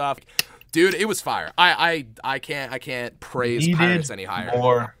Royal and stuff. Dude, it was fire. I can't praise Pirates any higher.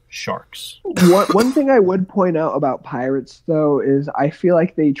 More sharks. One thing I would point out about Pirates though is I feel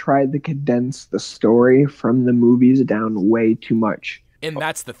like they tried to condense the story from the movies down way too much. And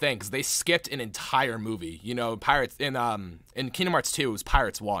that's the thing, because they skipped an entire movie. Pirates in Kingdom Hearts 2 it was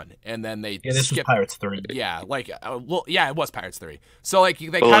Pirates 1, and then they this skipped was Pirates 3. Yeah, it was Pirates 3. So like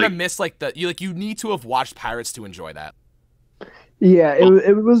they kind of missed like you need to have watched Pirates to enjoy that. Yeah,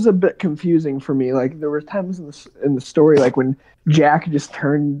 it was a bit confusing for me. Like there were times in the story like when Jack just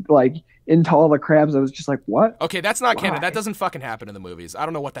turned like into all the crabs. I was just like, what? Okay, that's not canon. That doesn't fucking happen in the movies. I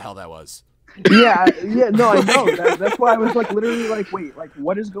don't know what the hell that was. Yeah, no, I know. That's why I was like, literally, like, wait, like,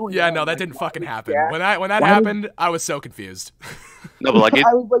 what is going on? Yeah, no, that didn't fucking happen. When that happened, I was so confused. No, but like,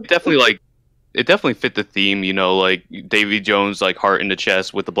 it definitely fit the theme. Like Davy Jones, like heart in the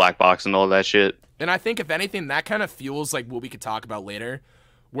chest with the black box and all that shit. And I think if anything, that kind of fuels like what we could talk about later,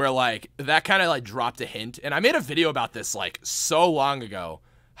 where like that kind of like dropped a hint. And I made a video about this like so long ago.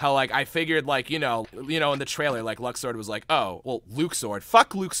 How like I figured like in the trailer like Luxord was like, oh well, Luxord,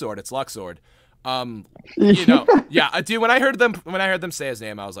 fuck Luxord, it's Luxord. Yeah, dude. When I heard them say his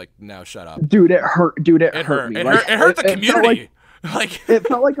name, I was like, no, shut up, dude. It hurt. Dude, it hurt me. It hurt the community. Like it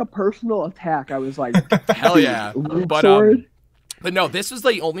felt like a personal attack. I was like, hell yeah. Luxord? But no, this was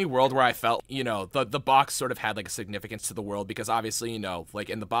the only world where I felt, you know, the box sort of had like a significance to the world because obviously, you know, like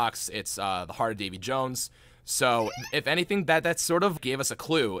in the box, it's the heart of Davy Jones. So if anything, that sort of gave us a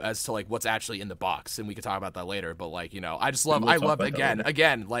clue as to like what's actually in the box, and we could talk about that later. But like, you know, I love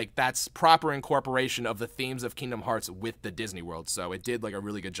again, like that's proper incorporation of the themes of Kingdom Hearts with the Disney World. So it did like a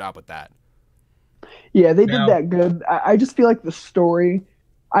really good job with that. Yeah, they did that good. I just feel like the story.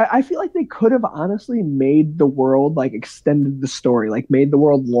 I feel like they could have honestly made the world, like extended the story, like made the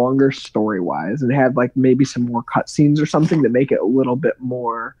world longer story wise, and had like maybe some more cutscenes or something to make it a little bit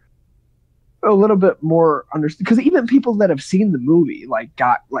more understood. Because even people that have seen the movie like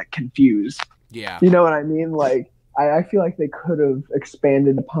got like confused. Yeah, you know what I mean? Like I feel like they could have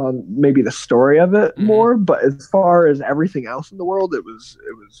expanded upon maybe the story of it more, but as far as everything else in the world, it was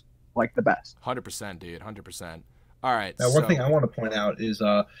like the best. 100%, dude, 100%. All right. Now, one thing I want to point out is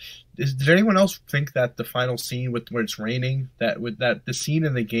did anyone else think that the final scene where it's raining, that the scene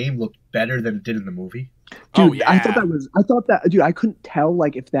in the game looked better than it did in the movie? Dude, yeah. I thought that, dude, I couldn't tell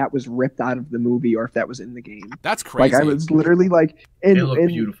like if that was ripped out of the movie or if that was in the game. That's crazy. Like I was literally like, it looked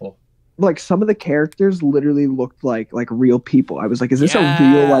beautiful. Like some of the characters literally looked like real people. I was like, is this a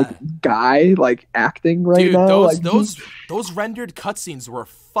real like guy like acting right now? Those rendered cutscenes were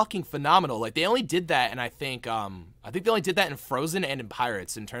fucking phenomenal. Like they only did that, and I think they only did that in Frozen and in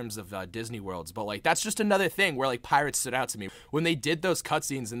Pirates in terms of Disney worlds. But like that's just another thing where like Pirates stood out to me when they did those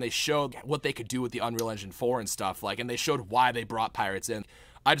cutscenes and they showed what they could do with the Unreal Engine 4 and stuff. Like, and they showed why they brought Pirates in.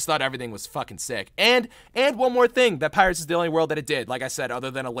 I just thought everything was fucking sick. And one more thing that Pirates is the only world that it did, like I said, other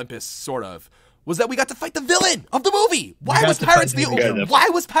than Olympus, sort of, was that we got to fight the villain of the movie. Why was Pirates the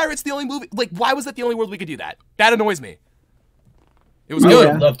only movie? Like, why was that the only world we could do that? That annoys me. It was good.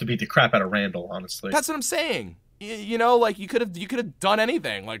 I would love to beat the crap out of Randall, honestly. That's what I'm saying. You know, like you could have done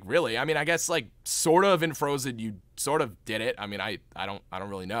anything. Like really, I mean, I guess like sort of in Frozen, you sort of did it. I mean, I don't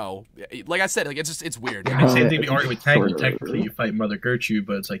really know. Like I said, like it's weird. Same thing we argue with Tangle. Technically, you fight Mother Gertrude,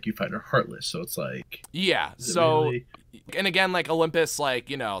 but it's like you fight her Heartless. So it's like So, really? And again, like Olympus,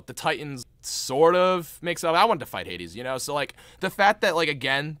 like you know, the Titans sort of makes up. I wanted to fight Hades, you know. So like the fact that like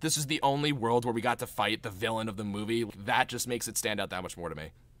again, this is the only world where we got to fight the villain of the movie, that just makes it stand out that much more to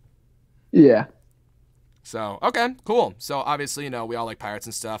me. Yeah. So, okay, cool. So, obviously, you know, we all like pirates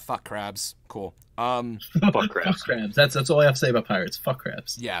and stuff. Fuck crabs. Cool. Fuck crabs. Fuck crabs. That's all I have to say about pirates. Fuck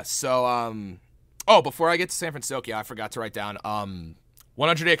crabs. Yeah, so, oh, before I get to San Francisco, I forgot to write down,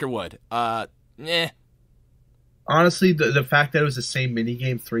 100 Acre Wood. Honestly, the fact that it was the same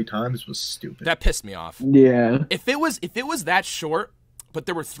minigame 3 times was stupid. That pissed me off. Yeah. If it was that short, but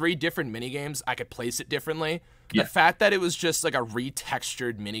there were 3 different minigames, I could place it differently. The fact that it was just like a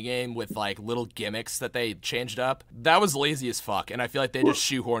retextured minigame with like little gimmicks that they changed up, that was lazy as fuck, and I feel like they just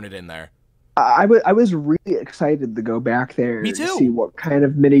shoehorned it in there. I was really excited to go back there Me too. to see what kind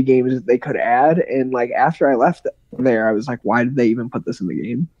of mini games they could add, and like after I left there, I was like, why did they even put this in the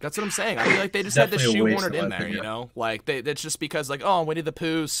game? That's what I'm saying. I feel like they just had to shoehorn it in there, you know? Like it's just because like, oh, Winnie the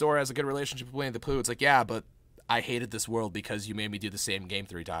Pooh, Sora has a good relationship with Winnie the Pooh. It's like, yeah, but I hated this world because you made me do the same game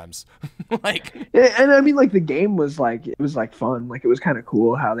 3 times. Like, and I mean, like the game was like fun. Like it was kind of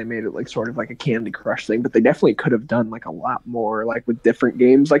cool how they made it like sort of like a Candy Crush thing. But they definitely could have done like a lot more, like with different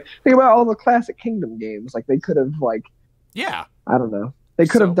games. Like think about all the classic Kingdom games. Like they could have like, yeah, I don't know. They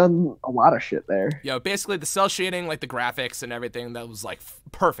could have done a lot of shit there. Yeah, basically the cell shading, like the graphics and everything, that was like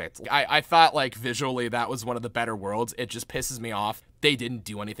perfect. I thought like visually that was one of the better worlds. It just pisses me off. They didn't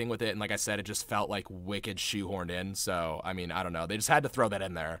do anything with it, and like I said, it just felt like wicked shoehorned in. So I mean, I don't know. They just had to throw that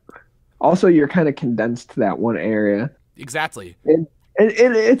in there. Also, you're kind of condensed to that one area. Exactly. And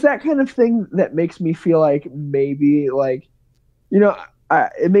it's that kind of thing that makes me feel like maybe like, you know,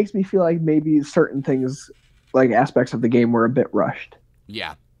 it makes me feel like maybe certain things, like aspects of the game, were a bit rushed.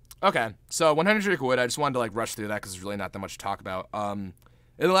 Yeah. Okay. So 100 Acre Wood, I just wanted to like rush through that because there's really not that much to talk about. And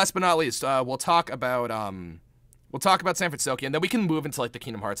then last but not least, we'll talk about San Francisco, and then we can move into like the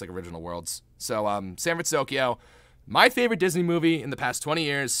Kingdom Hearts like original worlds. So San Francisco, my favorite Disney movie in the past 20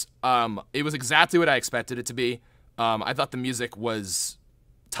 years. It was exactly what I expected it to be. I thought the music was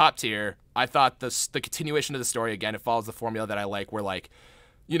top tier. I thought the continuation of the story, again, it follows the formula that I like, where like,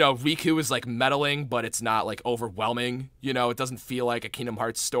 you know, Riku is like meddling, but it's not like overwhelming. You know, it doesn't feel like a Kingdom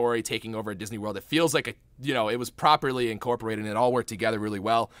Hearts story taking over a Disney World. It feels like it was properly incorporated and it all worked together really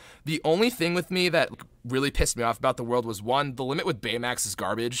well. The only thing with me that really pissed me off about the world was, one, the limit with Baymax is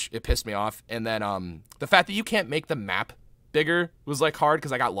garbage. It pissed me off. And then the fact that you can't make the map bigger was like hard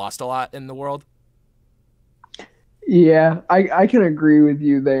because I got lost a lot in the world. Yeah, I can agree with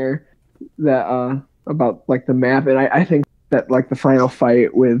you there that about like the map, and I think that like the final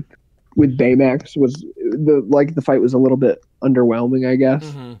fight with with Baymax was the fight was a little bit underwhelming, I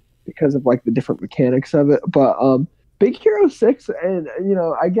guess, because of like the different mechanics of it. But Big Hero 6, and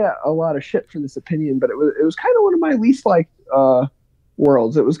I get a lot of shit for this opinion, but it was kind of one of my least liked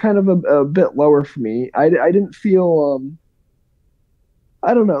worlds. It was kind of a bit lower for me. I didn't feel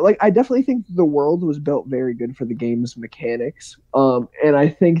I don't know. Like, I definitely think the world was built very good for the game's mechanics. And I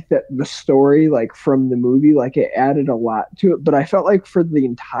think that the story, like, from the movie, like, it added a lot to it. But I felt like for the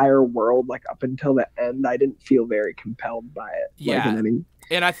entire world, like, up until the end, I didn't feel very compelled by it. Yeah. Like,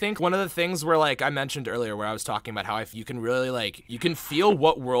 and I think one of the things where, like, I mentioned earlier where I was talking about how if you can really, like, you can feel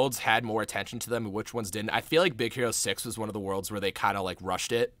what worlds had more attention to them and which ones didn't. I feel like Big Hero 6 was one of the worlds where they kind of, like,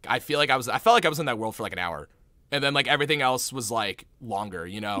 rushed it. I felt like I was in that world for, like, an hour. And then, like, everything else was, like, longer,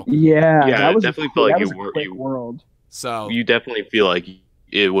 Yeah, Yeah, that it was definitely felt like a quick world. So you definitely feel like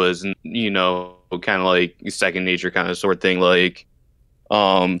it was, kind of like second nature kind of sort of thing. Like,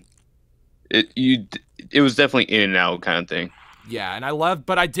 it was definitely in and out kind of thing. yeah, and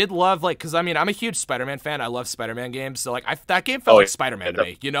I did love, like, because, I mean, I'm a huge Spider-Man fan. I love Spider-Man games. So, like, that game felt like Spider-Man to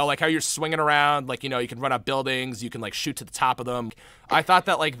me. Like, how you're swinging around, like, you can run up buildings. You can, like, shoot to the top of them. I thought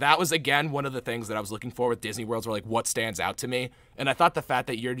that, like, that was, again, one of the things that I was looking for with Disney Worlds were, like, what stands out to me. And I thought the fact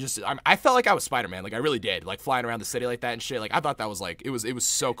that you're just, I felt like I was Spider-Man. Like, I really did. Like, flying around the city like that and shit. Like, I thought that was, like, it was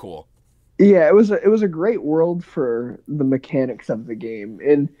so cool. Yeah, it was a great world for the mechanics of the game.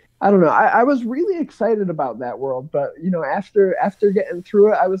 And I don't know. I was really excited about that world, but after getting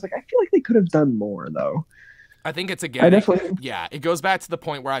through it, I was like, I feel like they could have done more, though. I think it's again. It goes back to the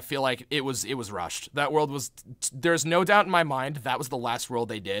point where I feel like it was rushed. That world was. There's no doubt in my mind that was the last world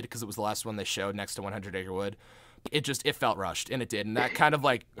they did because it was the last one they showed next to 100 Acre Wood. It felt rushed, and it did, and that kind of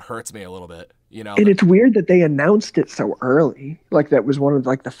like hurts me a little bit, And it's weird that they announced it so early. Like that was one of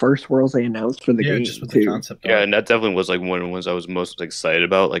like the first worlds they announced for the game. Just with too. the concept. Yeah, and that definitely was like one of the ones I was most excited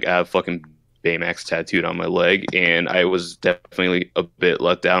about. Like I have fucking Baymax tattooed on my leg, and I was definitely a bit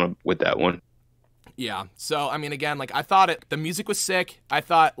let down with that one. Yeah. So, I mean, again, like, I thought the music was sick. I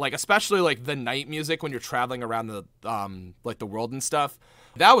thought, like, especially, like, the night music when you're traveling around the, like, the world and stuff.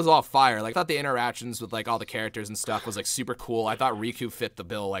 That was all fire. Like, I thought the interactions with, like, all the characters and stuff was, like, super cool. I thought Riku fit the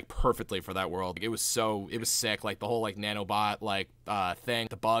bill, like, perfectly for that world. It was sick. Like, the whole, like, nanobot, like, thing,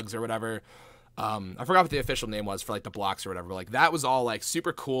 the bugs or whatever. I forgot what the official name was for, like, the blocks or whatever. But, like, that was all, like,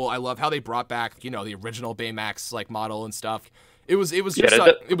 super cool. I love how they brought back, the original Baymax, like, model and stuff. It was just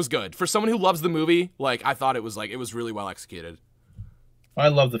it was good for someone who loves the movie. Like I thought it was really well executed. I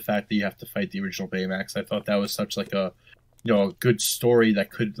love the fact that you have to fight the original Baymax. I thought that was such like a a good story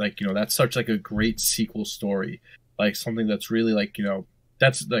that could that's such like a great sequel story. Like something that's really like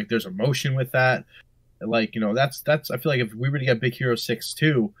that's like there's emotion with that. Like that's I feel like if we were to get Big Hero 6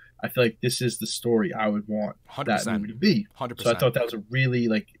 too, I feel like this is the story I would want 100%. that movie to be. 100%. So I thought that was a really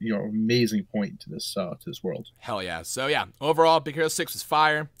amazing point to this world. Hell yeah. So yeah, overall Big Hero 6 was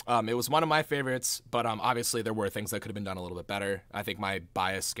fire. It was one of my favorites, but obviously there were things that could have been done a little bit better. I think my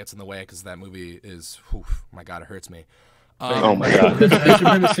bias gets in the way because that movie is my god, it hurts me. Oh my god. Has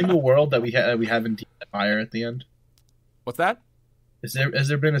there been a single world that we haven't deemed fire at the end? What's that? Has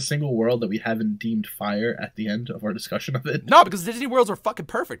there been a single world that we haven't deemed fire at the end of our discussion of it? No, because Disney worlds were fucking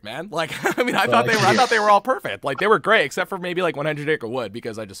perfect, man. Like, I mean, I thought they were all perfect. Like, they were great, except for maybe like 100 Acre Wood,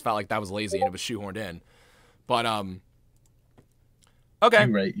 because I just felt like that was lazy and it was shoehorned in. But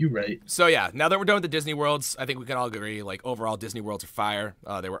okay. You're right. So yeah, now that we're done with the Disney worlds, I think we can all agree, like, overall Disney worlds are fire.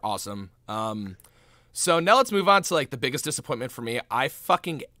 They were awesome. So now let's move on to like the biggest disappointment for me.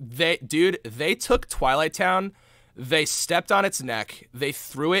 They took Twilight Town. They stepped on its neck, they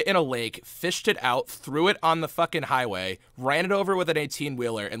threw it in a lake, fished it out, threw it on the fucking highway, ran it over with an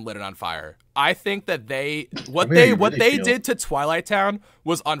 18-wheeler, and lit it on fire. I think that what they did to Twilight Town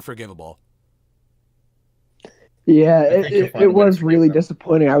was unforgivable. Yeah, it was really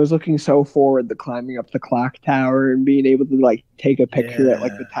disappointing. I was looking so forward to climbing up the clock tower and being able to like take a picture at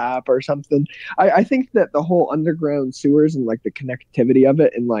like the top or something. I think that the whole underground sewers and like the connectivity of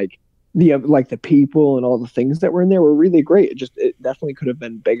it and like the people and all the things that were in there were really great. It definitely could have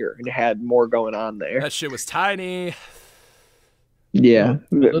been bigger and had more going on there. That shit was tiny. Yeah,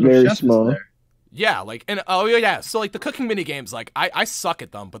 very small. Yeah, like, and oh yeah, so like the cooking mini games, like I suck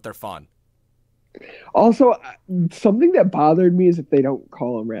at them, but they're fun. Also, something that bothered me is that they don't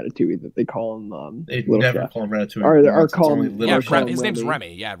call him Ratatouille; that they call him they Little never Chef. call him Ratatouille. Or call him his name's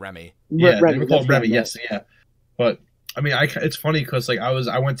Remy. Yeah, Remy. Yeah, Remy, they call him Remy. Yes, yeah, but. I mean, it's funny because like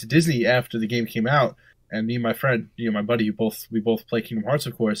I went to Disney after the game came out, and me and my friend, my buddy, we both play Kingdom Hearts,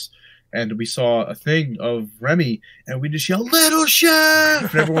 of course, and we saw a thing of Remy, and we just yelled "Little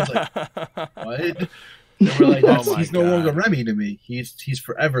Chef," and everyone's like, "What?" And we're like, Oh my he's no God. longer Remy to me. He's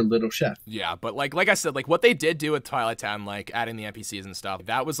forever Little Chef. Yeah, but like I said, like what they did do with Twilight Town, like adding the NPCs and stuff,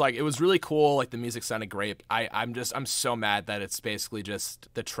 that was like, it was really cool. Like the music sounded great. I'm so mad that it's basically just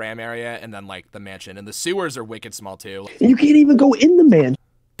the tram area and then like the mansion, and the sewers are wicked small too. You can't even go in the mansion.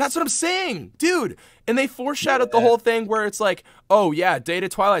 That's what I'm saying, dude. And they foreshadowed the whole thing where it's like, oh yeah, Data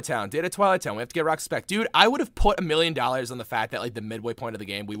Twilight Town. We have to get Rock Spec. Dude, I would have put $1 million on the fact that like the midway point of the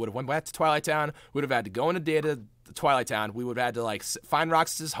game, we would have went back to Twilight Town. We would have had to go into Data Twilight Town. We would have had to like find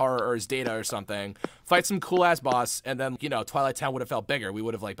Roxas' horror or his Data or something, fight some cool ass boss, and then Twilight Town would have felt bigger. We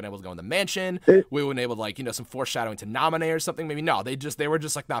would have like been able to go in the mansion. We would have been able to like some foreshadowing to nominate or something. Maybe no, they were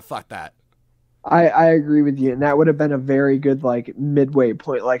just like, nah, fuck that. I agree with you, and that would have been a very good like midway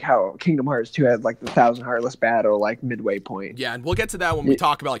point, like how Kingdom Hearts 2 had like the Thousand Heartless Battle like midway point. Yeah, and we'll get to that when we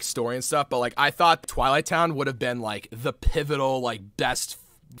talk about like story and stuff, but like I thought Twilight Town would have been like the pivotal like best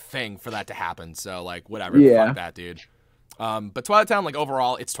thing for that to happen. So like whatever, fuck that, dude. But Twilight Town, like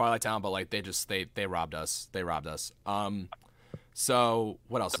overall it's Twilight Town, but like they robbed us. So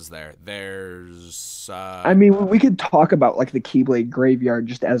what else is there? There's I mean, we could talk about like the Keyblade Graveyard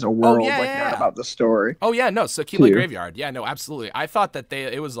just as a world, not about the story. Oh yeah, no. So Keyblade Graveyard, yeah, no, absolutely. I thought that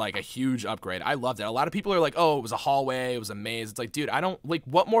it was like a huge upgrade. I loved it. A lot of people are like, oh, it was a hallway, it was a maze. It's like, dude, I don't like.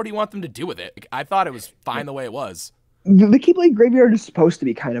 What more do you want them to do with it? Like, I thought it was fine the way it was. The Keyblade Graveyard is supposed to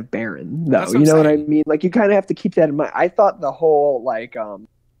be kind of barren, though. You know what I mean? Like, you kind of have to keep that in mind. I thought the whole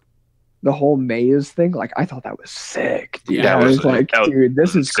the whole maze thing, like I thought that was sick, dude. Yeah, I was like, dude, this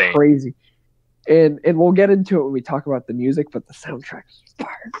is insane. crazy. And we'll get into it when we talk about the music, but the soundtrack's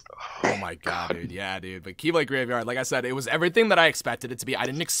fire. Oh my god, dude. Yeah, dude. But Keyblade Graveyard, like I said, it was everything that I expected it to be. I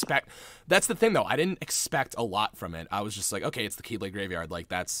didn't expect. That's the thing, though. I didn't expect a lot from it. I was just like, okay, it's the Keyblade Graveyard. Like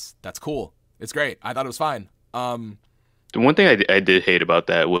that's cool. It's great. I thought it was fine. The one thing I did hate about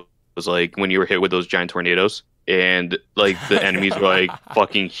that was like when you were hit with those giant tornadoes and like the enemies were like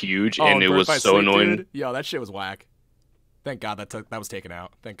fucking huge and it was so annoying. Dude. Yo, that shit was whack. Thank God that was taken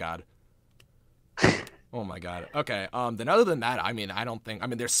out. Thank God. Oh my God. Okay. Then other than that, I mean,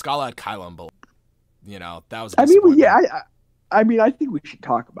 there's Scala at Kylum, but that was. I mean, I think we should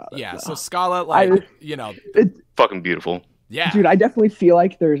talk about it. Yeah. Though. So Scala, it's fucking beautiful. Yeah, dude, I definitely feel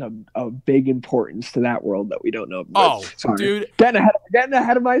like there's a big importance to that world that we don't know about. Dude, getting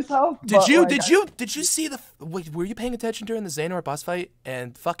ahead of myself. Did you see were you paying attention during the Xehanort boss fight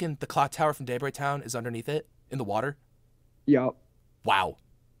and fucking the clock tower from Daybreak Town is underneath it in the water? Yup. Wow.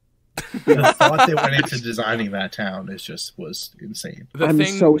 The thought they went into designing that town was insane. I'm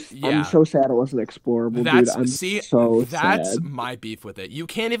so sad it wasn't explorable, dude. That's sad. my beef with it. You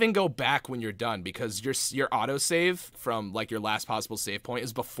can't even go back when you're done because your autosave from like your last possible save point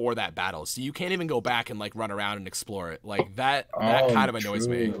is before that battle. So you can't even go back and like run around and explore it. Like that kind of annoys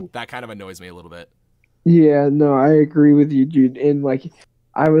me. That kind of annoys me a little bit. Yeah, no, I agree with you, dude. And like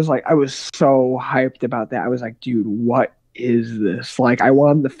I was so hyped about that. I was like, dude, what is this? Like, I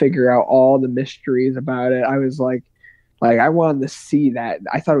wanted to figure out all the mysteries about it. I was like I wanted to see that.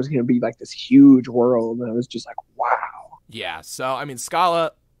 I thought it was going to be like this huge world, and I was just like, wow. Yeah. So I mean,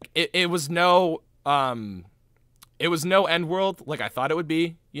 Scala, it was no end world like I thought it would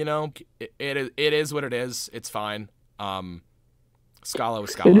be. It is what it is. It's fine. Scala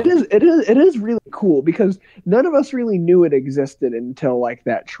was Scala. And it is really cool because none of us really knew it existed until like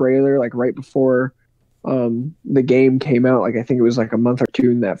that trailer, like right before the game came out. Like I think it was like a month or two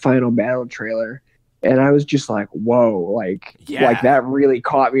in that final battle trailer, and I was just like, whoa, like that really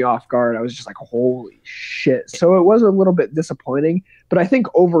caught me off guard. I was just like, holy shit. So it was a little bit disappointing, but I think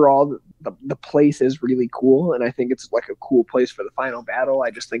overall the place is really cool, and I think it's like a cool place for the final battle.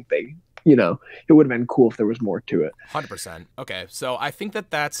 I just think it would have been cool if there was more to it. 100%. Okay, so I think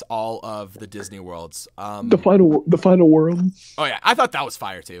that's all of the Disney worlds. The final world. Oh yeah, I thought that was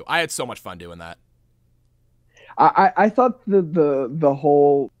fire too. I had so much fun doing that. I thought the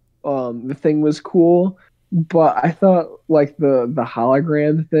whole the thing was cool, but I thought like the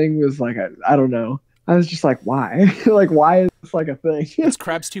hologram thing was like I don't know. I was just like, why? Like, why is this like a thing? It's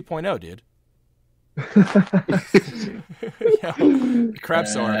Krabs 2.0, dude. Crab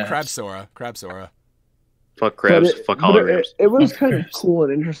Sora. Fuck crabs. Fuck holograms. It was kind of cool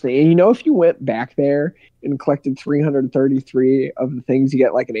and interesting. And if you went back there and collected 333 of the things, you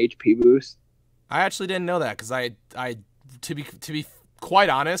get like an HP boost. I actually didn't know that because I to be quite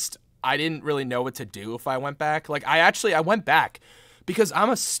honest, I didn't really know what to do if I went back. Like I went back because I'm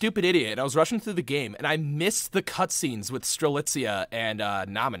a stupid idiot. I was rushing through the game and I missed the cutscenes with Strelitzia and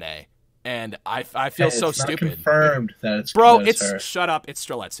Naminé, and I feel so stupid. Confirmed that it's her. Shut up. It's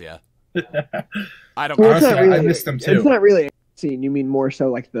Strelitzia. I don't. Well, I missed them too. It's not really a scene. You mean more so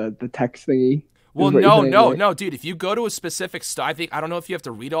like the text thingy. Well, what you're saying, right? no, dude. If you go to a specific star, I don't know if you have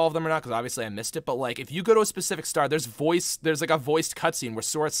to read all of them or not, because obviously I missed it. But like, if you go to a specific star, there's like a voiced cutscene where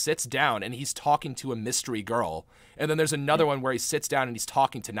Sora sits down and he's talking to a mystery girl, and then there's another one where he sits down and he's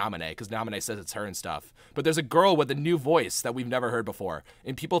talking to Naminé, because Naminé says it's her and stuff. But there's a girl with a new voice that we've never heard before,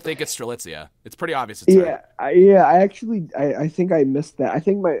 and people think it's Strelitzia. It's pretty obvious it's her. I think I missed that. I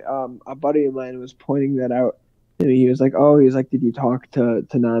think my a buddy of mine was pointing that out. And he was like, did you talk to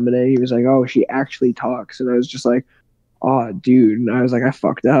Naminé? He was like, oh, she actually talks. And I was just like, oh, dude. And I was like, I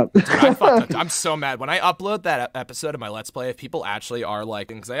fucked up. Dude, I fucked up. I'm so mad. When I upload that episode of my Let's Play, if people actually are like,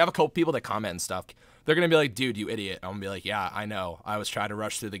 because I have a couple people that comment and stuff, they're going to be like, dude, you idiot. I'm going to be like, yeah, I know. I was trying to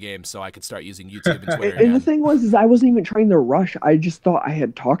rush through the game so I could start using YouTube and Twitter And the thing was, I wasn't even trying to rush. I just thought I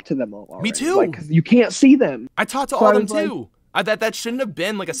had talked to them all already. Me too. Like, 'cause you can't see them. I talked to all of them too. That shouldn't have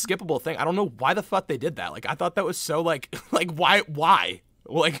been like a skippable thing. I don't know why the fuck they did that. Like, I thought that was so like why?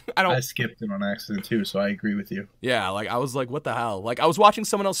 Like, I skipped it on accident too, so I agree with you. Yeah, like I was like, what the hell? Like I was watching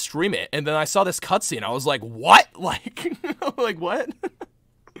someone else stream it, and then I saw this cutscene. I was like, what? Like, like what?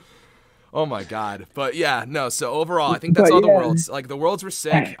 Oh my god. But yeah, no. So overall, I think that's all the worlds. Like the worlds were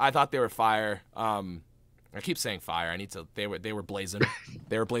sick. I thought they were fire. I keep saying fire. I need to. They were blazing.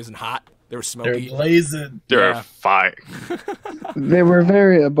 They were blazing hot. They were smoky. They're blazing. They're fire. They were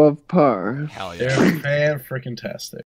very above par. Hell yeah. They're fan freaking tastic.